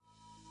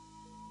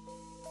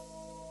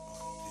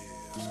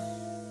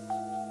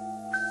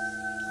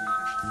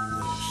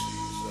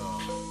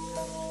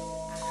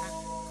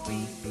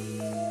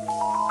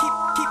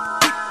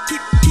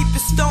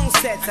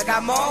sets, I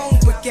got my own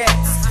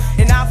baguettes.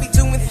 And I'll be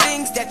doing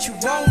things that you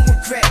won't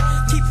regret.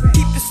 Keep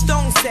the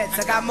stone sets,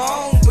 I got my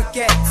own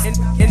baguettes.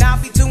 And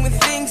I'll be doing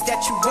things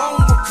that you won't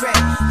regret.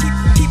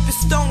 Keep the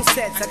stone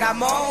sets, I got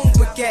my own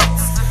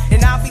baguettes.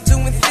 And I'll be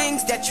doing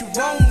things that you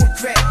won't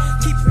regret.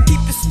 Keep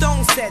the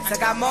stone sets, I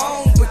got my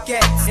own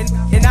baguettes.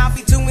 And I'll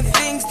be doing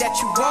things that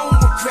you won't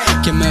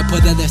regret. ¿Quién me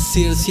puede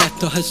decir si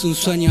esto es un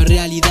sueño o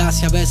realidad?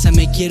 Si a veces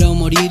me quiero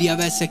morir y a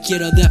veces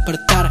quiero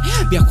despertar.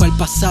 Viajo al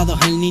pasado,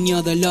 el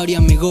niño de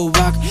Lorian, mi go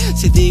back.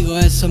 Si digo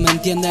eso me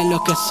entienden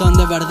los que son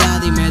de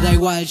verdad. Y me da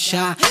igual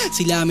ya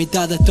si la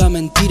mitad de esto es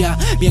mentira.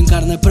 Bien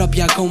carne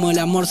propia como el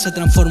amor se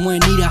transformó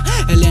en ira.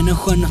 El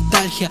enojo en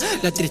nostalgia,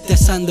 la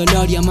tristeza en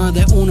dolor. Y a más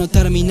de uno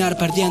terminar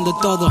perdiendo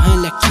todos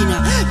en la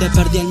esquina. Le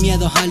perdí el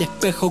miedo al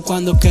espejo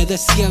cuando quedé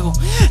ciego.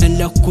 En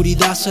la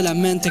oscuridad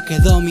solamente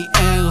quedó mi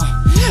ego.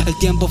 El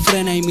tiempo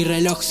frena y mi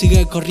reloj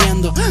sigue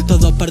corriendo.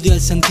 Todo perdió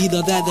el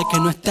sentido desde que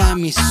no está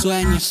en mis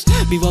sueños.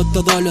 Vivo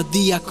todos los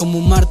días como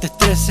un martes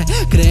 13.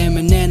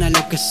 Créeme nena,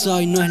 lo que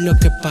soy no es lo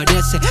que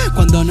parece.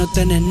 Cuando no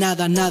tenés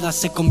nada, nada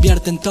se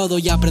convierte en todo.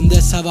 Y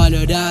aprendes a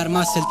valorar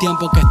más el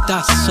tiempo que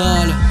estás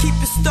solo. Keep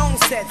the stone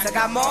sets, I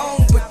got my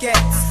own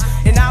baguettes.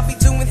 And I'll be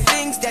doing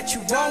things that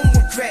you won't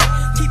regret.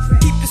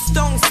 Keep the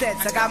stone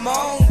sets, I got my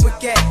own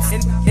baguettes.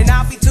 And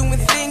I'll be doing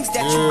things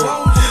that you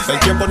won't regret. El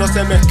tiempo no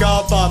se me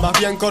escapa, más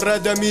bien corre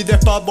de mí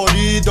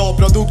despavorido.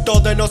 Producto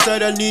de no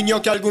ser el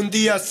niño que algún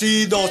día he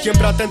sido.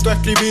 Siempre atento a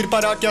escribir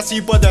para que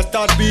así pueda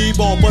estar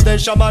vivo. Pueden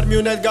llamarme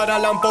un Edgar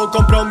Allan Poe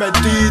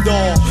comprometido.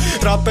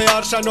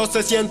 Rapear ya no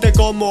se siente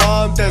como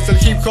antes.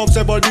 El hip hop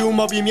se volvió un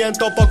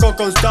movimiento poco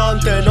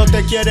constante. No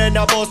te quieren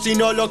a vos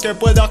sino lo que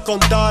puedas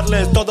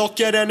contarles. Todos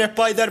quieren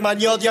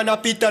Spider-Man y odian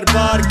a Peter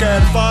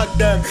Parker. Fuck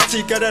them,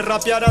 si quieres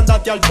rapear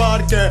andate al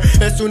parque.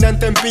 Es un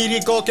ente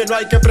empírico que no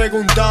hay que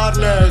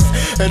preguntarles.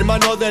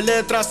 Hermano de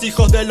letras,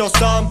 hijos de los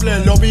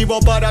samples. Lo vivo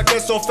para que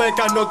esos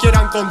fecas no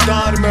quieran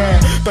contarme.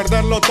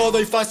 Perderlo todo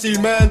y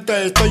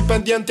fácilmente. Estoy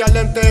pendiente al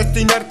ente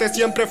destinarte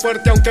siempre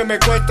fuerte aunque me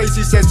cueste. Y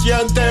si se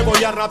siente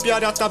voy a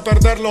rapear hasta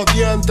perder los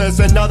dientes.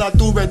 En nada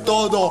tuve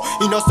todo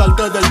y no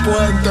salté del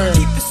puente.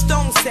 Keep the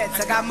stone sets,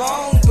 I got my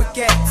own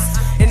baguettes.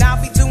 And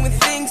I'll be doing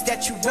things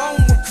that you won't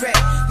regret.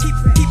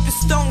 Keep the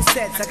stone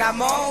sets, I got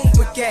my own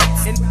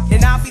baguettes.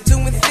 And I'll be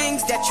doing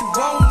things that you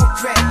won't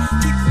regret.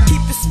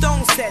 Keep the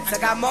stone sets, I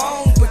got my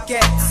own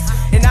baguettes.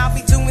 And I'll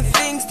be doing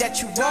things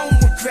that you won't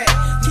regret.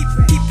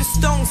 Keep the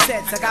stone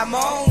sets, I got my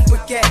own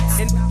baguettes.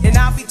 And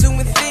I'll be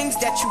doing things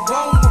that you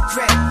won't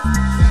regret.